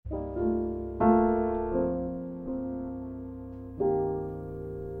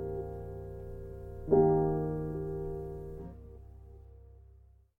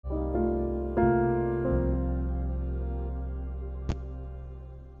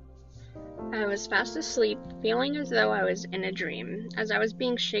I was fast asleep, feeling as though I was in a dream, as I was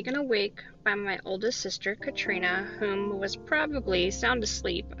being shaken awake by my oldest sister, Katrina, whom was probably sound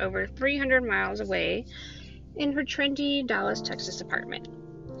asleep over 300 miles away in her trendy Dallas, Texas apartment.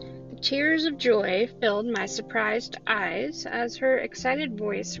 The tears of joy filled my surprised eyes as her excited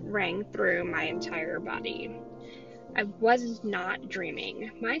voice rang through my entire body. I was not dreaming.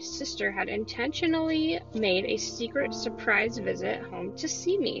 My sister had intentionally made a secret surprise visit home to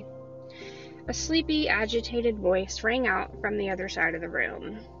see me. A sleepy, agitated voice rang out from the other side of the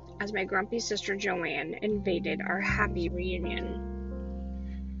room as my grumpy sister Joanne invaded our happy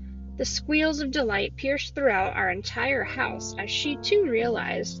reunion. The squeals of delight pierced throughout our entire house as she too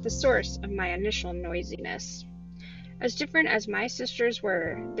realized the source of my initial noisiness. As different as my sisters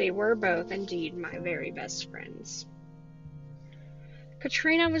were, they were both indeed my very best friends.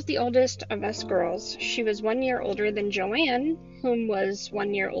 Katrina was the oldest of us girls. She was 1 year older than Joanne, whom was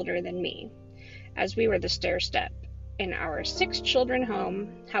 1 year older than me, as we were the stair-step in our 6 children home.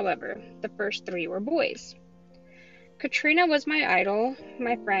 However, the first 3 were boys. Katrina was my idol,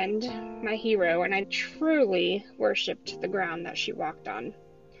 my friend, my hero, and I truly worshipped the ground that she walked on.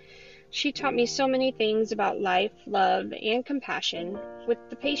 She taught me so many things about life, love, and compassion with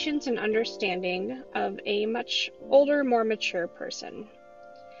the patience and understanding of a much older, more mature person.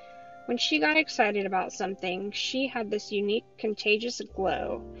 When she got excited about something, she had this unique, contagious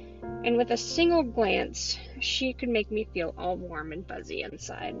glow, and with a single glance, she could make me feel all warm and fuzzy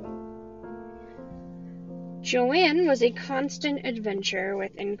inside. Joanne was a constant adventure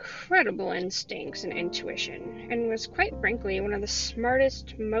with incredible instincts and intuition, and was quite frankly one of the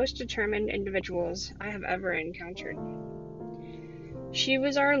smartest, most determined individuals I have ever encountered. She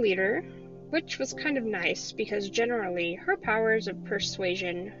was our leader, which was kind of nice because generally her powers of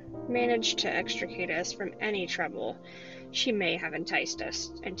persuasion managed to extricate us from any trouble she may have enticed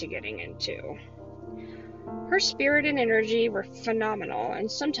us into getting into. Her spirit and energy were phenomenal, and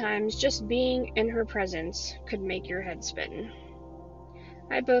sometimes just being in her presence could make your head spin.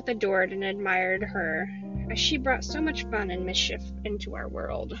 I both adored and admired her, as she brought so much fun and mischief into our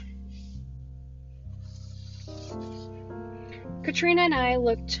world. Katrina and I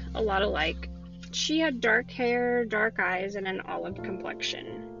looked a lot alike. She had dark hair, dark eyes, and an olive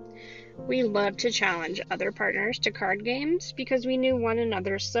complexion. We loved to challenge other partners to card games because we knew one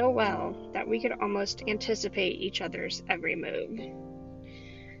another so well that we could almost anticipate each other's every move.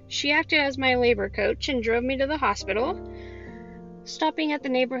 She acted as my labor coach and drove me to the hospital, stopping at the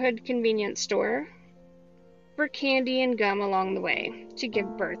neighborhood convenience store for candy and gum along the way to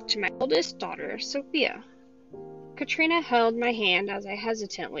give birth to my oldest daughter, Sophia. Katrina held my hand as I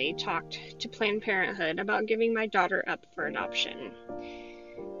hesitantly talked to Planned Parenthood about giving my daughter up for adoption.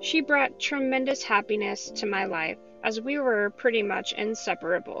 She brought tremendous happiness to my life, as we were pretty much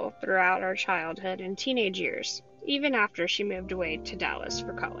inseparable throughout our childhood and teenage years, even after she moved away to Dallas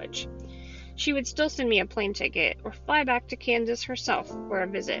for college. She would still send me a plane ticket or fly back to Kansas herself for a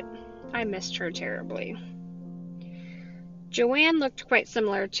visit. I missed her terribly. Joanne looked quite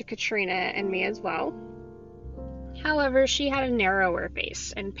similar to Katrina and me as well. However, she had a narrower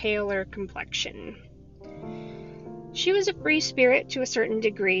face and paler complexion. She was a free spirit to a certain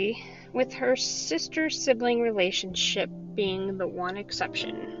degree, with her sister-sibling relationship being the one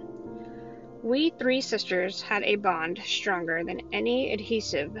exception. We 3 sisters had a bond stronger than any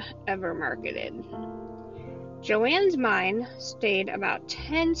adhesive ever marketed. Joanne's mind stayed about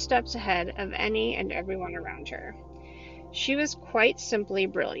 10 steps ahead of any and everyone around her. She was quite simply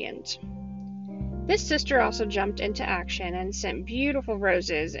brilliant. This sister also jumped into action and sent beautiful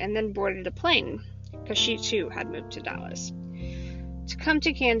roses and then boarded a plane, because she too had moved to Dallas, to come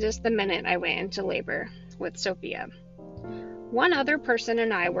to Kansas the minute I went into labor with Sophia. One other person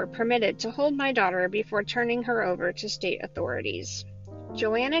and I were permitted to hold my daughter before turning her over to state authorities.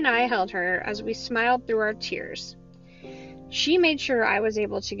 Joanne and I held her as we smiled through our tears. She made sure I was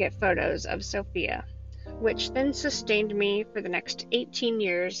able to get photos of Sophia, which then sustained me for the next 18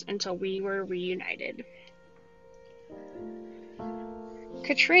 years until we were reunited.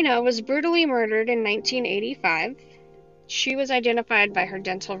 Katrina was brutally murdered in 1985. She was identified by her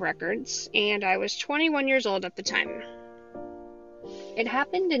dental records, and I was 21 years old at the time. It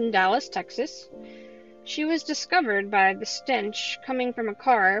happened in Dallas, Texas. She was discovered by the stench coming from a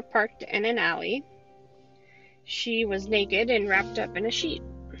car parked in an alley. She was naked and wrapped up in a sheet.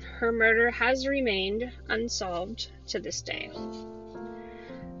 Her murder has remained unsolved to this day.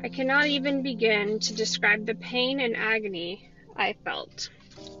 I cannot even begin to describe the pain and agony I felt.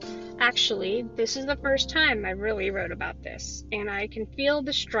 Actually, this is the first time I really wrote about this, and I can feel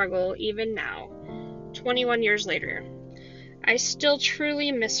the struggle even now, 21 years later. I still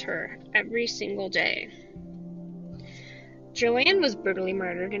truly miss her every single day. Joanne was brutally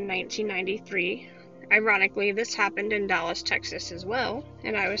murdered in 1993. Ironically, this happened in Dallas, Texas as well,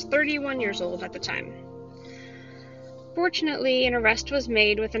 and I was 31 years old at the time. Fortunately, an arrest was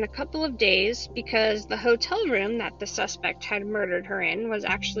made within a couple of days because the hotel room that the suspect had murdered her in was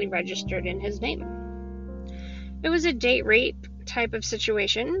actually registered in his name. It was a date rape type of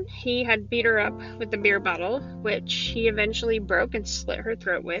situation. He had beat her up with a beer bottle, which he eventually broke and slit her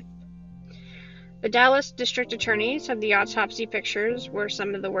throat with. The Dallas district attorney said the autopsy pictures were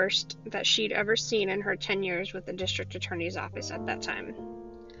some of the worst that she'd ever seen in her 10 years with the district attorney's office at that time.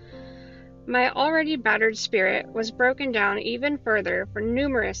 My already battered spirit was broken down even further for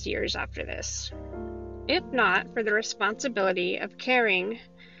numerous years after this, if not for the responsibility of caring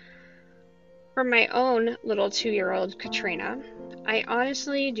for my own little 2-year-old Katrina. I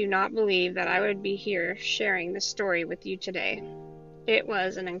honestly do not believe that I would be here sharing this story with you today. It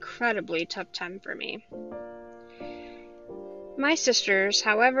was an incredibly tough time for me. My sisters,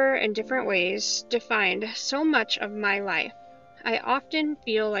 however, in different ways, defined so much of my life. I often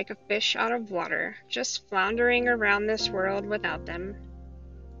feel like a fish out of water, just floundering around this world without them.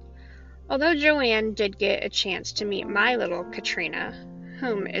 Although Joanne did get a chance to meet my little Katrina,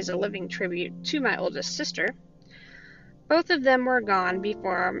 whom is a living tribute to my oldest sister, both of them were gone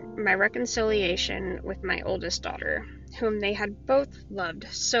before my reconciliation with my oldest daughter, whom they had both loved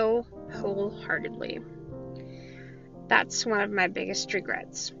so wholeheartedly. That's one of my biggest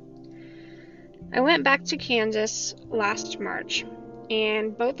regrets. I went back to Kansas last March,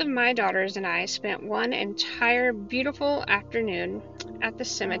 and both of my daughters and I spent one entire beautiful afternoon at the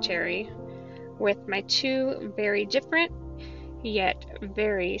cemetery with my two very different, yet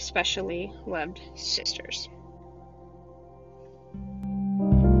very specially loved sisters.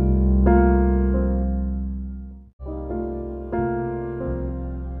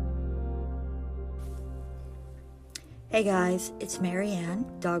 Hey guys, it's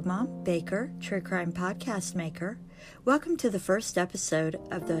Marianne, Dog Mom, Baker, True Crime Podcast Maker. Welcome to the first episode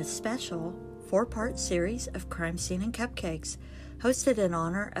of the special 4-part series of Crime Scene and Cupcakes, hosted in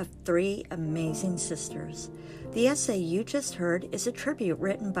honor of 3 amazing sisters. The essay you just heard is a tribute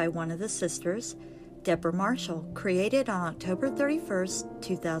written by one of the sisters, Deborah Marshall, created on October 31st,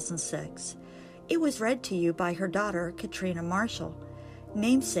 2006. It was read to you by her daughter, Katrina Marshall,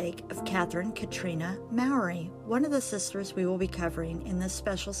 namesake of Catherine Katrina Mowry, one of the sisters we will be covering in this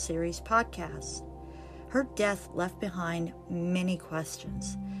special series podcast. Her death left behind many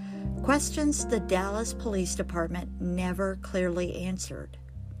questions. Questions the Dallas Police Department never clearly answered.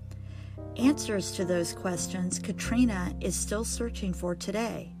 Answers to those questions Katrina is still searching for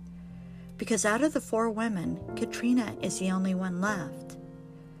today, because out of the 4 women, Katrina is the only one left.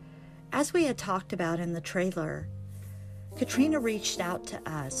 As we had talked about in the trailer, Katrina reached out to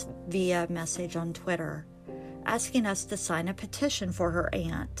us via message on Twitter, asking us to sign a petition for her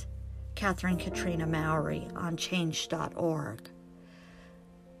aunt, Catherine Katrina Mowry, on change.org.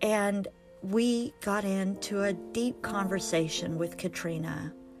 And we got into a deep conversation with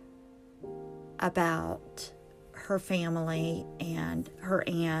Katrina about her family and her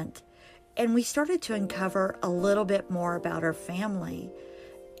aunt, and we started to uncover a little bit more about her family,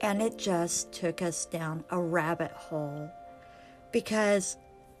 and it just took us down a rabbit hole, because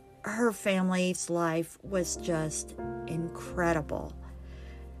her family's life was just incredible.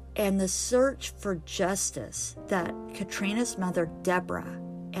 And the search for justice that Katrina's mother, Deborah,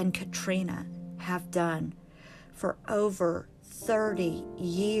 and Katrina have done for over 30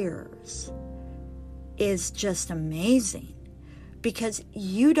 years is just amazing, because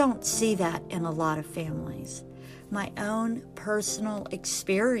you don't see that in a lot of families. My own personal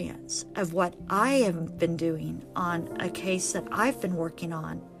experience of what I have been doing on a case that I've been working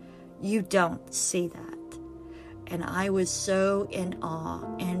on, you don't see that. And I was so in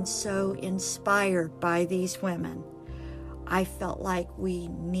awe and so inspired by these women. I felt like we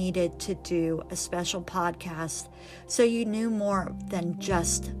needed to do a special podcast so you knew more than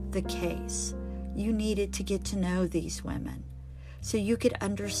just the case. You needed to get to know these women so you could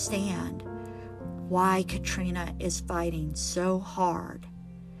understand why Katrina is fighting so hard,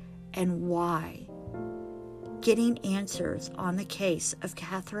 and why getting answers on the case of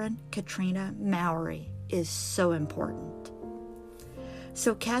Catherine Katrina Mowry is so important.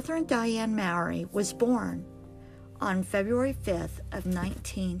 So Catherine Diane Mowry was born on February 5th of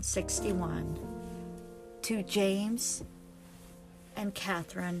 1961 to James and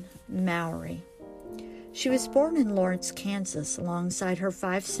Catherine Mowry. She was born in Lawrence, Kansas, alongside her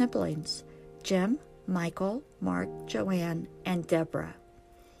 5 siblings, Jim, Michael, Mark, Joanne, and Deborah.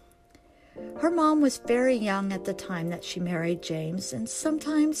 Her mom was very young at the time that she married James, and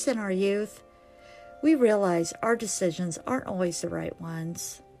sometimes in our youth, we realize our decisions aren't always the right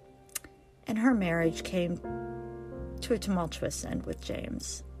ones. And her marriage came to a tumultuous end with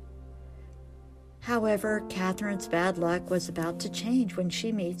James. However, Catherine's bad luck was about to change when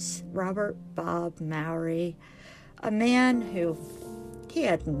she meets Robert Bob Mowry, a man who he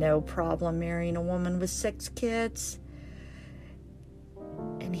had no problem marrying a woman with 6 kids.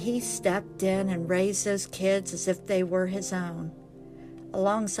 And he stepped in and raised those kids as if they were his own,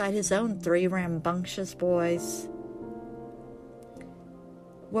 alongside his own 3 rambunctious boys.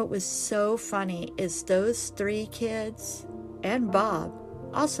 What was so funny is those 3 kids and Bob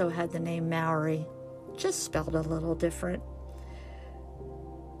also had the name Mowry, just spelled a little different.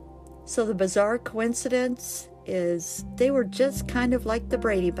 So the bizarre coincidence is they were just kind of like the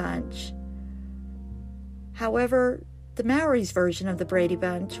Brady Bunch. However, the Mowry's version of the Brady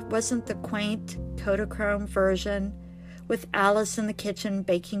Bunch wasn't the quaint Kodachrome version with Alice in the kitchen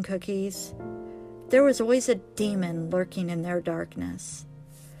baking cookies. There was always a demon lurking in their darkness.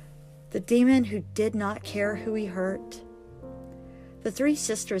 The demon who did not care who he hurt. The 3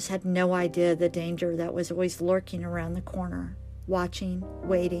 sisters had no idea the danger that was always lurking around the corner, watching,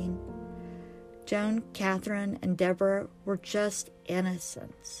 waiting. Joan, Catherine, and Deborah were just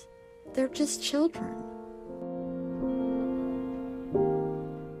innocents. They're just children.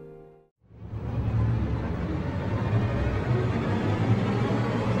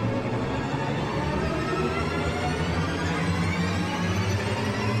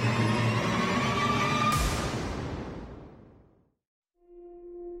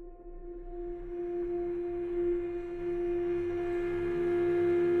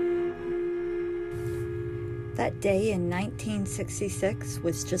 That day in 1966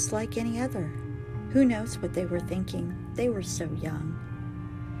 was just like any other. Who knows what they were thinking? They were so young.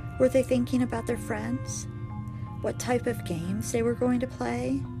 Were they thinking about their friends? What type of games they were going to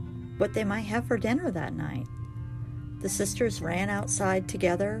play? What they might have for dinner that night? The sisters ran outside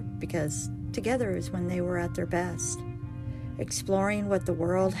together because together is when they were at their best, exploring what the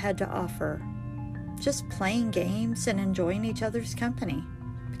world had to offer, just playing games and enjoying each other's company.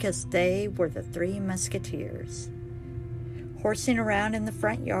 Because they were the 3 musketeers, horsing around in the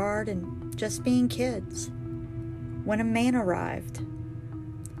front yard and just being kids, when a man arrived,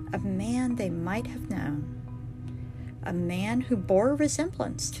 a man they might have known, a man who bore a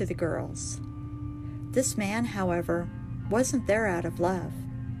resemblance to the girls. This man, however, wasn't there out of love.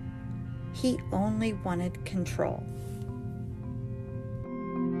 He only wanted control.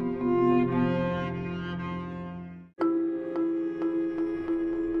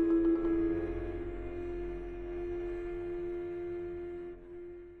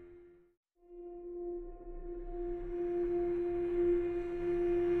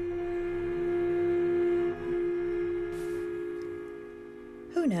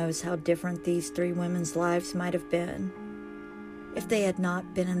 Who knows how different these 3 women's lives might have been if they had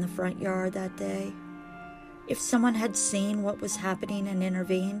not been in the front yard that day, if someone had seen what was happening and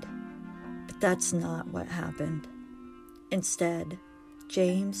intervened. But that's not what happened. Instead,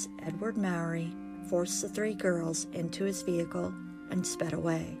 James Edward Mowry forced the 3 girls into his vehicle and sped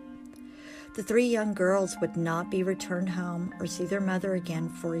away. The 3 young girls would not be returned home or see their mother again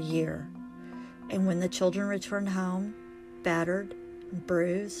for a year. And when the children returned home, battered,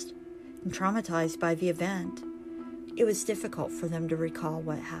 bruised, and traumatized by the event, it was difficult for them to recall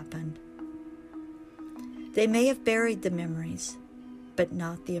what happened. They may have buried the memories, but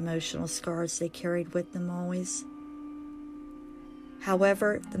not the emotional scars they carried with them always.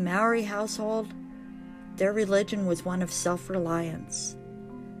 However, the Mowry household, their religion was one of self-reliance.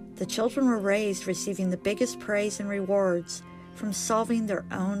 The children were raised receiving the biggest praise and rewards from solving their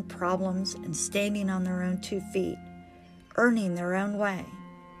own problems and standing on their own 2 feet, earning their own way.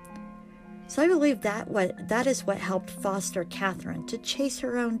 So I believe that is what helped foster Catherine to chase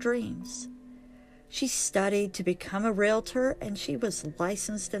her own dreams. She studied to become a realtor, and she was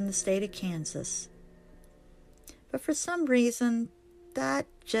licensed in the state of Kansas. But for some reason, that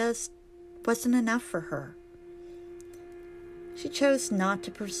just wasn't enough for her. She chose not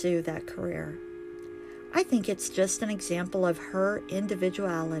to pursue that career. I think it's just an example of her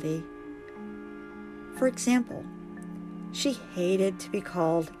individuality. For example, she hated to be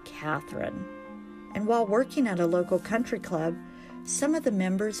called Catherine, and while working at a local country club, some of the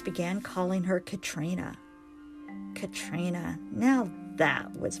members began calling her Katrina. Katrina, now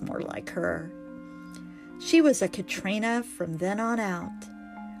that was more like her. She was a Katrina from then on out,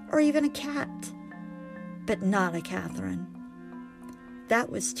 or even a Cat, but not a Catherine. That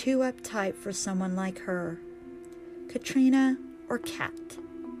was too uptight for someone like her. Katrina or Cat.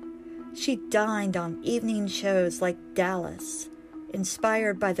 She dined on evening shows like Dallas,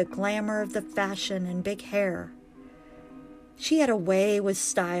 inspired by the glamour of the fashion and big hair. She had a way with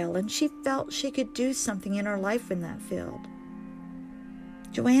style, and she felt she could do something in her life in that field.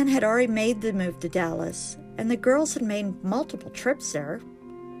 Joanne had already made the move to Dallas, and the girls had made multiple trips there.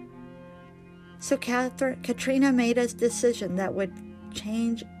 So Katrina made a decision that would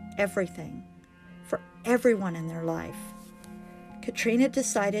change everything for everyone in their life. Katrina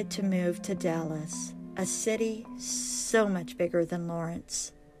decided to move to Dallas, a city so much bigger than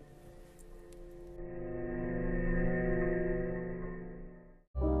Lawrence.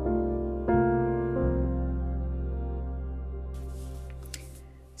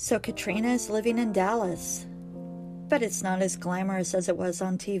 So Katrina is living in Dallas, but it's not as glamorous as it was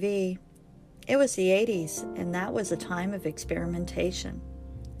on TV. It was the 80s, and that was a time of experimentation,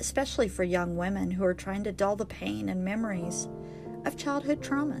 especially for young women who are trying to dull the pain and memories of childhood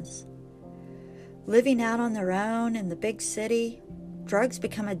traumas. Living out on their own in the big city, drugs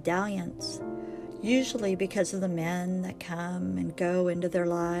become a dalliance, usually because of the men that come and go into their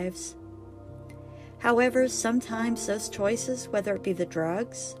lives. However, sometimes those choices, whether it be the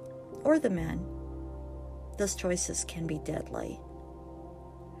drugs or the men, those choices can be deadly.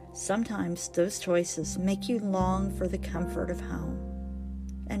 Sometimes those choices make you long for the comfort of home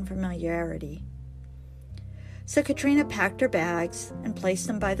and familiarity. So Katrina packed her bags and placed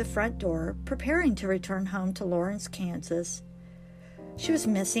them by the front door, preparing to return home to Lawrence, Kansas. She was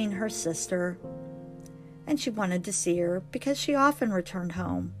missing her sister, and she wanted to see her because she often returned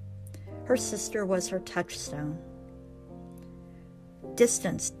home. Her sister was her touchstone.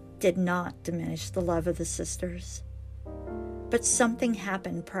 Distance did not diminish the love of the sisters. But something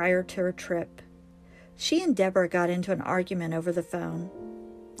happened prior to her trip. She and Deborah got into an argument over the phone,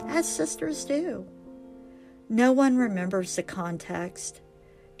 as sisters do. No one remembers the context.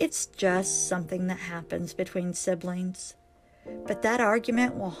 It's just something that happens between siblings. But that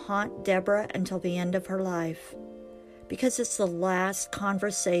argument will haunt Deborah until the end of her life, because it's the last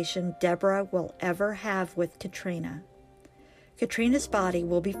conversation Deborah will ever have with Katrina. Katrina's body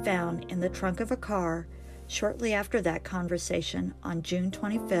will be found in the trunk of a car shortly after that conversation on June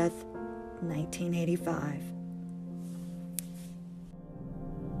 25th, 1985.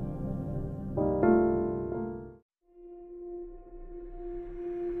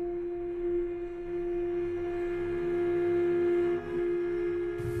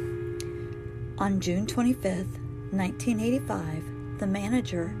 On June 25th, 1985, the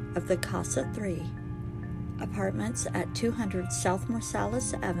manager of the Casa 3 apartments at 200 South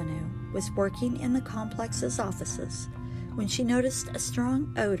Marsalis Avenue was working in the complex's offices when she noticed a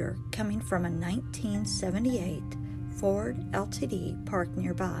strong odor coming from a 1978 Ford LTD parked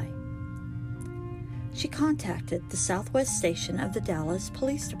nearby. She contacted the Southwest Station of the Dallas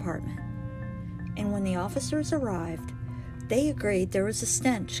Police Department, and when the officers arrived, they agreed there was a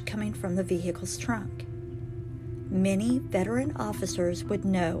stench coming from the vehicle's trunk. Many veteran officers would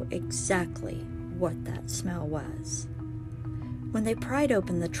know exactly what that smell was. When they pried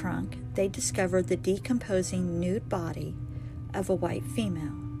open the trunk, they discovered the decomposing nude body of a white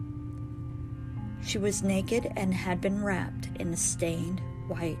female. She was naked and had been wrapped in a stained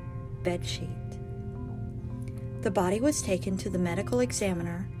white bedsheet. The body was taken to the medical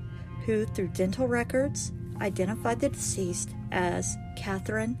examiner, who, through dental records, identified the deceased as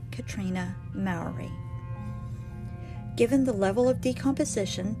Catherine Katrina Mowry. Given the level of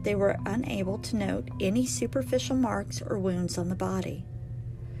decomposition, they were unable to note any superficial marks or wounds on the body.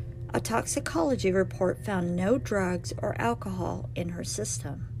 A toxicology report found no drugs or alcohol in her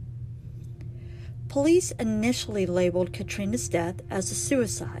system. Police initially labeled Katrina's death as a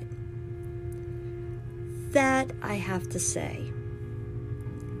suicide. That, I have to say,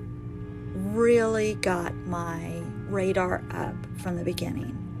 really got my radar up from the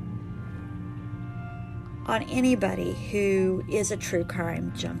beginning. On anybody who is a true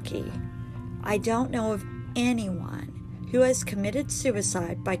crime junkie, I don't know of anyone who has committed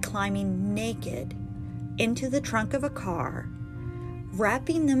suicide by climbing naked into the trunk of a car,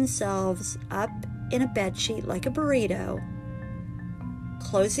 wrapping themselves up in a bedsheet like a burrito,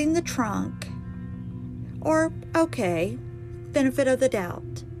 closing the trunk, or, okay, benefit of the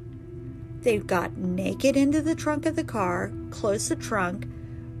doubt. They've got naked into the trunk of the car, closed the trunk,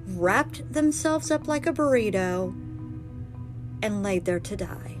 wrapped themselves up like a burrito, and laid there to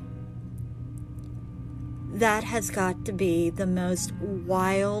die. That has got to be the most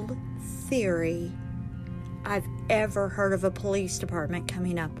wild theory I've ever heard of a police department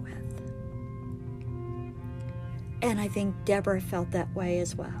coming up with. And I think Deborah felt that way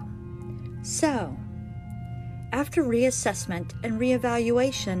as well. So, After reassessment and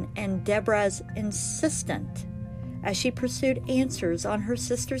reevaluation and Deborah's insistence as she pursued answers on her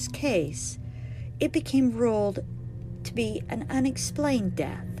sister's case, it became ruled to be an unexplained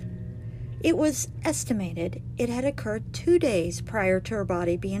death. It was estimated it had occurred 2 days prior to her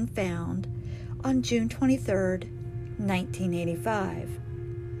body being found on June 23, 1985.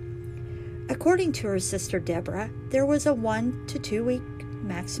 According to her sister Deborah, there was a 1 to 2 week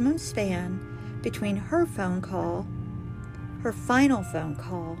maximum span between her final phone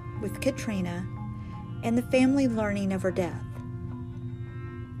call with Katrina, and the family learning of her death.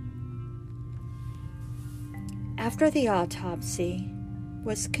 After the autopsy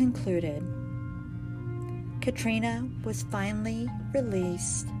was concluded, Katrina was finally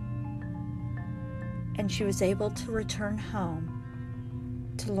released, and she was able to return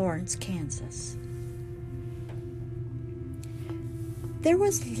home to Lawrence, Kansas. There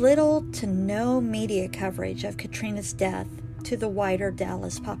was little to no media coverage of Katrina's death to the wider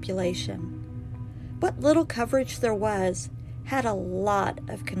Dallas population. What little coverage there was had a lot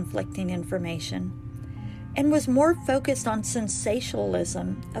of conflicting information and was more focused on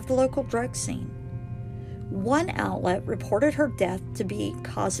sensationalism of the local drug scene. One outlet reported her death to be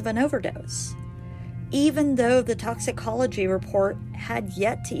cause of an overdose, even though the toxicology report had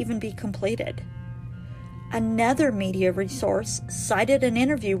yet to even be completed. Another media resource cited an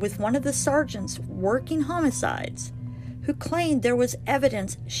interview with one of the sergeants working homicides who claimed there was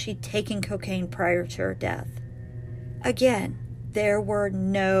evidence she'd taken cocaine prior to her death. Again, there were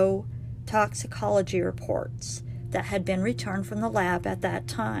no toxicology reports that had been returned from the lab at that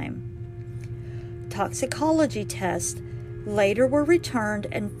time. Toxicology tests later were returned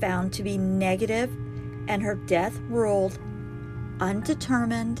and found to be negative, and her death ruled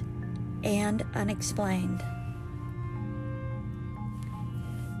undetermined and unexplained.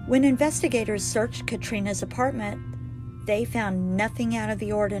 When investigators searched Katrina's apartment, they found nothing out of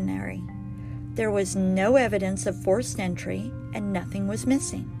the ordinary. There was no evidence of forced entry, and nothing was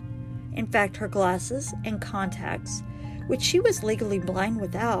missing. In fact, her glasses and contacts, which she was legally blind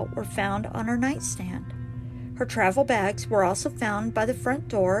without, were found on her nightstand. Her travel bags were also found by the front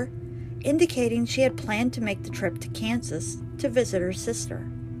door, indicating she had planned to make the trip to Kansas to visit her sister.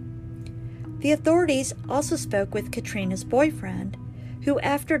 The authorities also spoke with Katrina's boyfriend, who,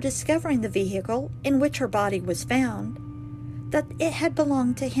 after discovering the vehicle in which her body was found, that it had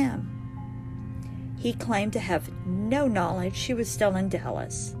belonged to him. He claimed to have no knowledge she was still in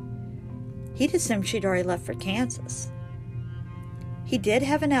Dallas. He'd assumed she'd already left for Kansas. He did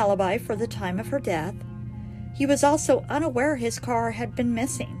have an alibi for the time of her death. He was also unaware his car had been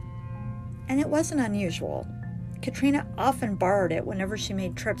missing, and it wasn't unusual. Katrina often borrowed it whenever she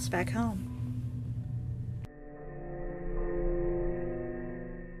made trips back home.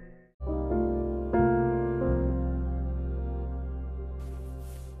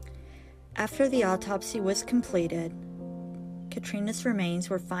 After the autopsy was completed, Katrina's remains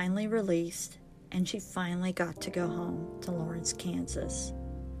were finally released, and she finally got to go home to Lawrence, Kansas.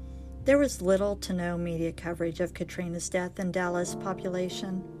 There was little to no media coverage of Katrina's death in Dallas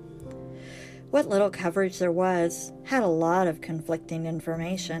population. What little coverage there was had a lot of conflicting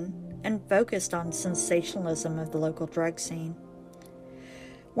information and focused on sensationalism of the local drug scene.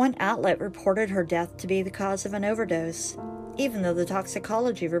 One outlet reported her death to be the cause of an overdose, even though the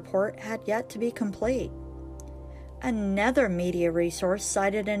toxicology report had yet to be complete. Another media resource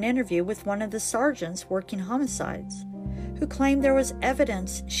cited an interview with one of the sergeants working homicides, who claimed there was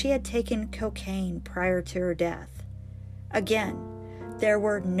evidence she had taken cocaine prior to her death. Again, there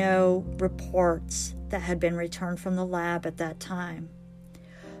were no reports that had been returned from the lab at that time.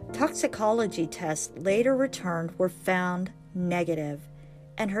 Toxicology tests later returned were found negative,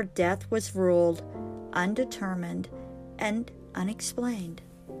 and her death was ruled undetermined and unexplained.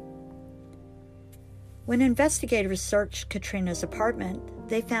 When investigators searched Katrina's apartment,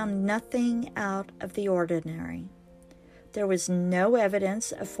 they found nothing out of the ordinary. There was no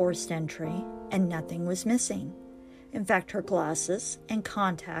evidence of forced entry, and nothing was missing. In fact, her glasses and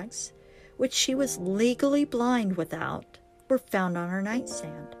contacts, which she was legally blind without, were found on her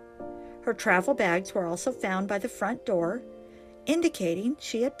nightstand. Her travel bags were also found by the front door, indicating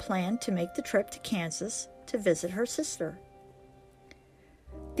she had planned to make the trip to Kansas to visit her sister.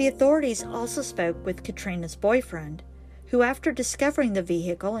 The authorities also spoke with Katrina's boyfriend, who, after discovering the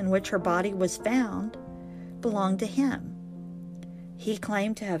vehicle in which her body was found, belonged to him. He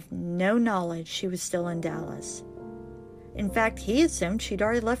claimed to have no knowledge she was still in Dallas. In fact, he assumed she'd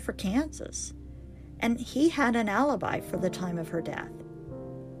already left for Kansas, and he had an alibi for the time of her death.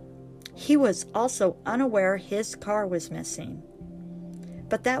 He was also unaware his car was missing.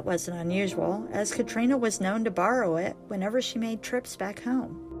 But that wasn't unusual, as Katrina was known to borrow it whenever she made trips back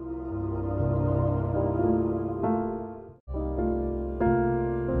home.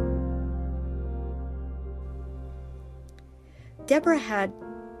 Deborah had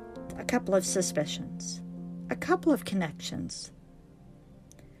a couple of suspicions, a couple of connections.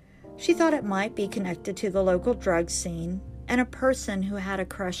 She thought it might be connected to the local drug scene and a person who had a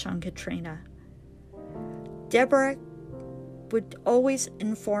crush on Katrina. Deborah would always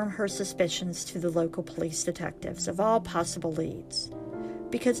inform her suspicions to the local police detectives of all possible leads,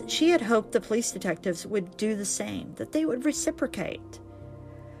 because she had hoped the police detectives would do the same, that they would reciprocate.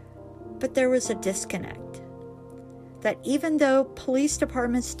 But there was a disconnect, that even though police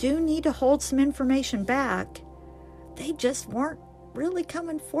departments do need to hold some information back, they just weren't really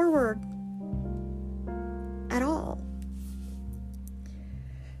coming forward at all.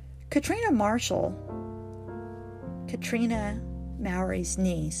 Katrina Marshall, Katrina Mowry's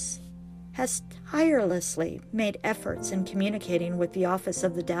niece, has tirelessly made efforts in communicating with the office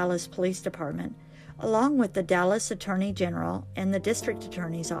of the Dallas Police Department, along with the Dallas Attorney General and the District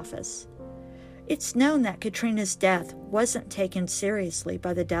Attorney's Office. It's known that Katrina's death wasn't taken seriously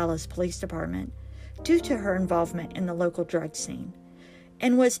by the Dallas Police Department due to her involvement in the local drug scene,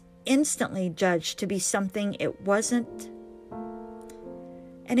 and was instantly judged to be something it wasn't,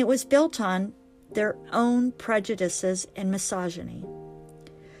 and it was built on their own prejudices and misogyny.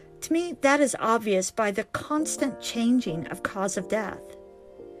 To me, that is obvious by the constant changing of cause of death.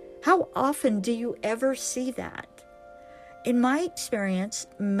 How often do you ever see that? In my experience,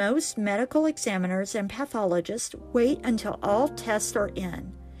 most medical examiners and pathologists wait until all tests are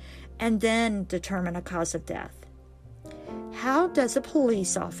in and then determine a cause of death. How does a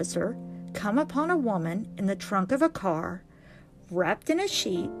police officer come upon a woman in the trunk of a car, wrapped in a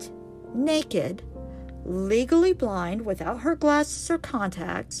sheet, naked, legally blind without her glasses or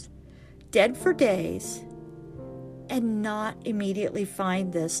contacts, dead for days, and not immediately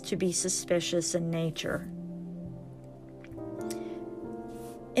find this to be suspicious in nature?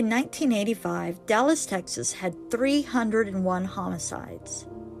 In 1985, Dallas, Texas had 301 homicides.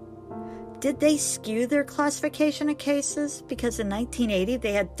 Did they skew their classification of cases? Because in 1980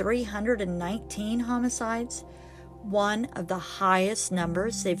 they had 319 homicides, one of the highest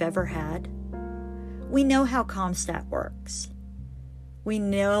numbers they've ever had. We know how CompStat works. We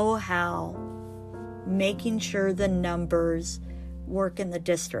know how making sure the numbers work in the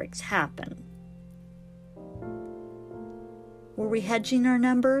districts happen. Were we hedging our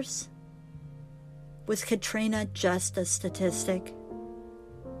numbers? Was Katrina just a statistic?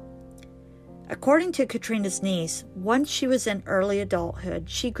 According to Katrina's niece, once she was in early adulthood,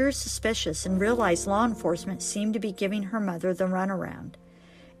 she grew suspicious and realized law enforcement seemed to be giving her mother the runaround,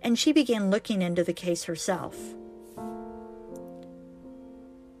 and she began looking into the case herself.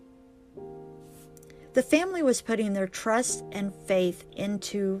 The family was putting their trust and faith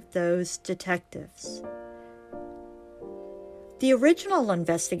into those detectives. The original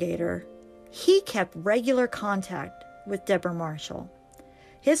investigator, he kept regular contact with Deborah Marshall.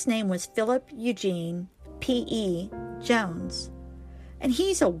 His name was Philip Eugene P.E. Jones, and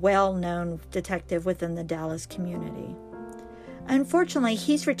he's a well-known detective within the Dallas community. Unfortunately,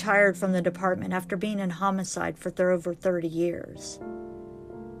 he's retired from the department after being in homicide for over 30 years.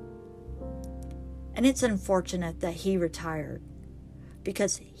 And it's unfortunate that he retired,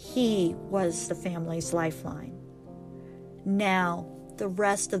 because he was the family's lifeline. Now, the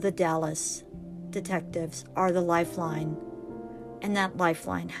rest of the Dallas detectives are the lifeline, and that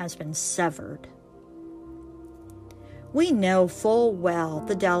lifeline has been severed. We know full well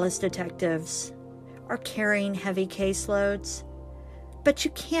the Dallas detectives are carrying heavy caseloads, but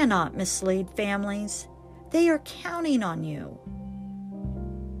you cannot mislead families. They are counting on you.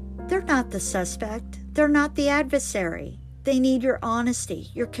 They're not the suspect. They're not the adversary. They need your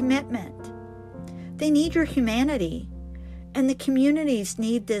honesty, your commitment. They need your humanity. And the communities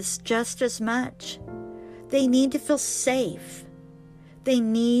need this just as much. They need to feel safe. They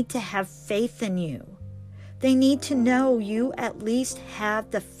need to have faith in you. They need to know you at least have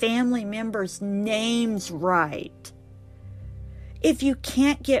the family members' names right. If you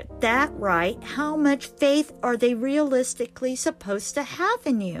can't get that right, how much faith are they realistically supposed to have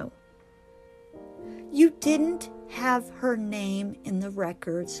in you? You didn't have her name in the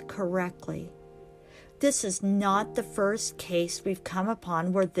records correctly. This is not the first case we've come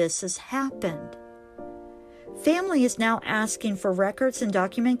upon where this has happened. Family is now asking for records and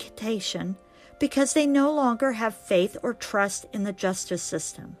documentation because they no longer have faith or trust in the justice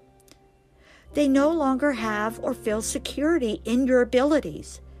system. They no longer have or feel security in your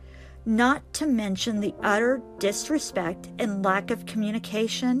abilities. not to mention the utter disrespect and lack of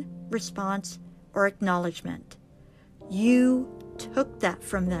communication, response, or acknowledgement. You took that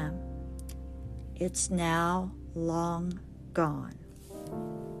from them. It's now long gone.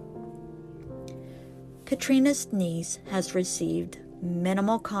 Katrina's niece has received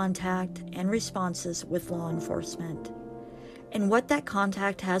minimal contact and responses with law enforcement. And what that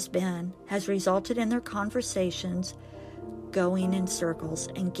contact has been has resulted in their conversations going in circles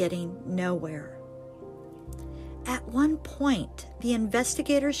and getting nowhere. At one point, the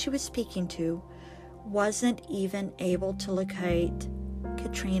investigator she was speaking to wasn't even able to locate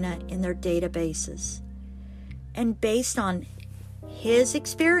Katrina in their databases. And based on his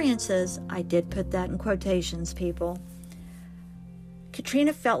experiences, I did put that in quotations, people,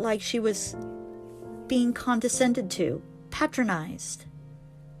 Katrina felt like she was being condescended to, patronized,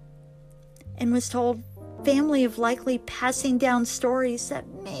 and was told family of likely passing down stories that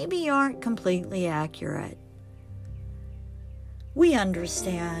maybe aren't completely accurate. We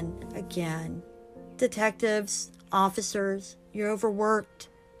understand, again, detectives, officers, you're overworked,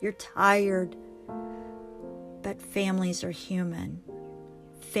 you're tired, but families are human.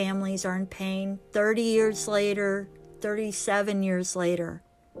 Families are in pain 30 years later, 37 years later.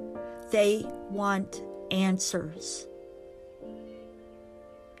 They want answers.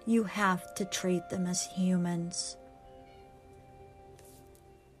 You have to treat them as humans.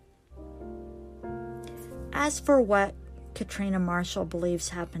 As for what Katrina Marshall believes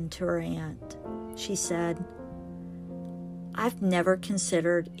happened to her aunt, she said, I've never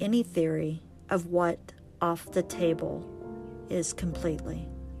considered any theory of what off the table is completely.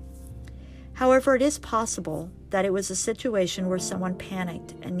 However, it is possible that it was a situation where someone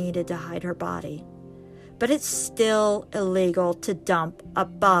panicked and needed to hide her body. But it's still illegal to dump a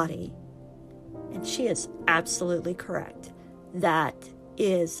body. And she is absolutely correct. That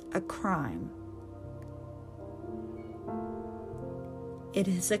is a crime. It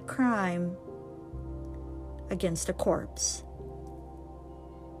is a crime against a corpse.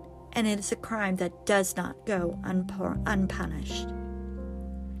 And it is a crime that does not go unpunished.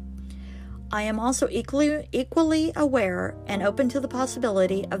 I am also equally aware and open to the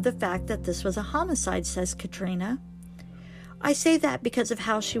possibility of the fact that this was a homicide, says Katrina. I say that because of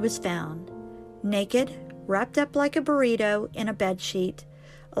how she was found. Naked, wrapped up like a burrito in a bedsheet,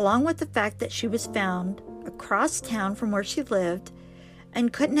 along with the fact that she was found across town from where she lived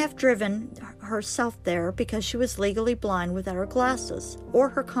and couldn't have driven herself there because she was legally blind without her glasses or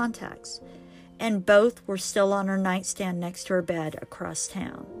her contacts, and both were still on her nightstand next to her bed across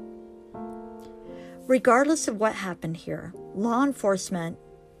town. Regardless of what happened here, law enforcement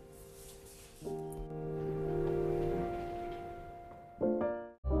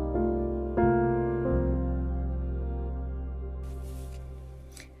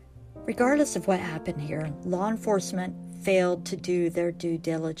failed to do their due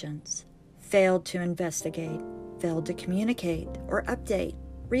diligence, failed to investigate, failed to communicate or update,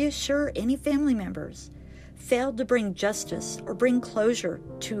 reassure any family members, failed to bring justice or bring closure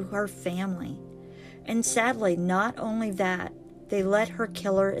to her family. And sadly, not only that, they let her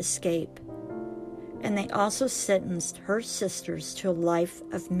killer escape. And they also sentenced her sisters to a life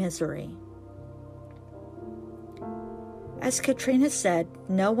of misery. As Katrina said,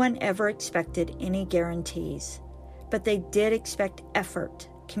 no one ever expected any guarantees, but they did expect effort,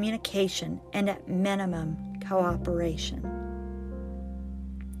 communication, and at minimum, cooperation.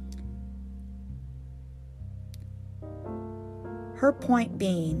 Her point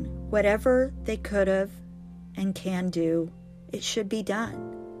being, whatever they could have and can do, it should be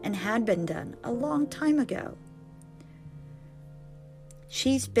done and had been done a long time ago.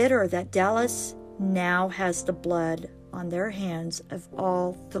 She's bitter that Dallas now has the blood on their hands of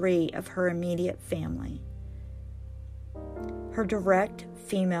all three of her immediate family. Her direct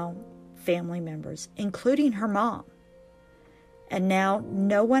female family members, including her mom. And now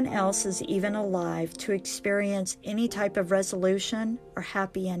no one else is even alive to experience any type of resolution or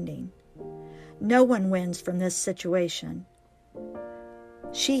happy ending. No one wins from this situation.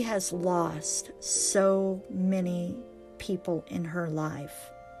 She has lost so many people in her life.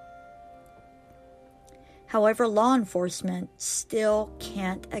 However, law enforcement still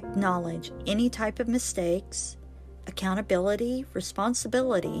can't acknowledge any type of mistakes, accountability,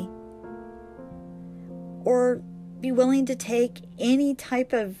 responsibility, or be willing to take any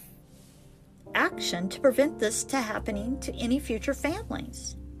type of action to prevent this to happening to any future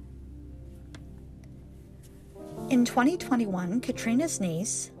families. In 2021, Katrina's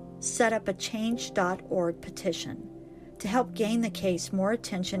niece set up a Change.org petition to help gain the case more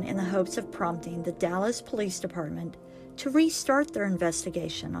attention in the hopes of prompting the Dallas Police Department to restart their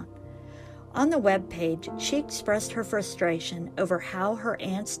investigation On the webpage, she expressed her frustration over how her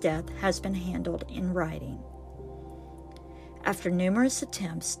aunt's death has been handled in writing. After numerous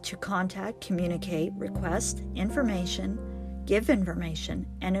attempts to contact, communicate, request information, give information,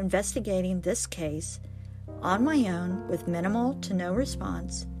 and investigating this case on my own with minimal to no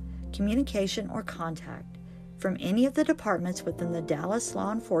response, communication, or contact from any of the departments within the Dallas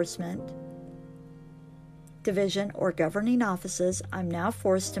Law Enforcement Division or governing offices, I'm now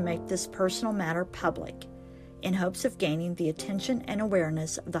forced to make this personal matter public in hopes of gaining the attention and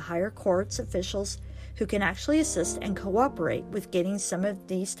awareness of the higher courts officials who can actually assist and cooperate with getting some of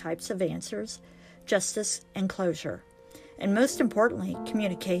these types of answers, justice, and closure, and most importantly,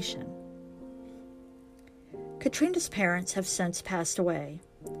 communication. Katrina's parents have since passed away,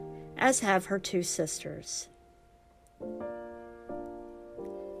 as have her two sisters.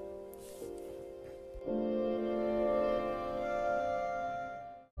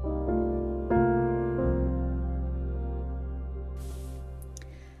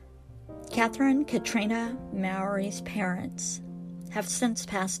 Catherine Katrina Mowry's parents have since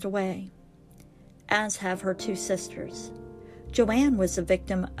passed away, as have her two sisters. Joanne was the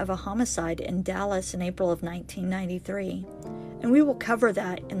victim of a homicide in Dallas in April of 1993, and we will cover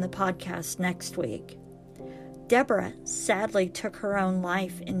that in the podcast next week. Deborah sadly took her own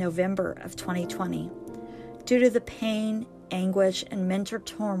life in November of 2020 due to the pain, anguish, and mental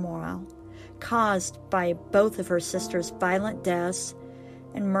turmoil caused by both of her sisters' violent deaths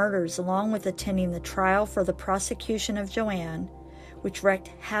and murders, along with attending the trial for the prosecution of Joanne, which wreaked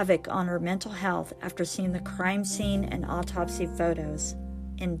havoc on her mental health after seeing the crime scene and autopsy photos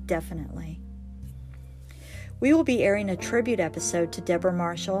indefinitely. We will be airing a tribute episode to Deborah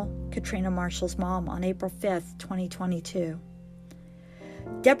Marshall, Katrina Marshall's mom, on April 5th, 2022.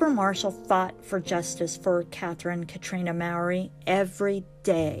 Deborah Marshall fought for justice for Catherine Katrina Mowry every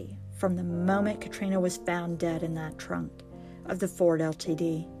day from the moment Katrina was found dead in that trunk of the Ford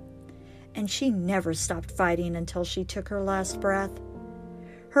LTD. And she never stopped fighting until she took her last breath.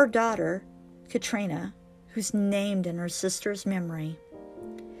 Her daughter, Katrina, who's named in her sister's memory,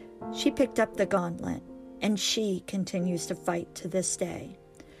 she picked up the gauntlet, and she continues to fight to this day.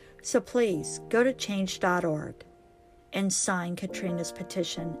 So please go to change.org and sign Katrina's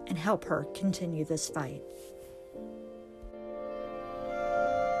petition and help her continue this fight.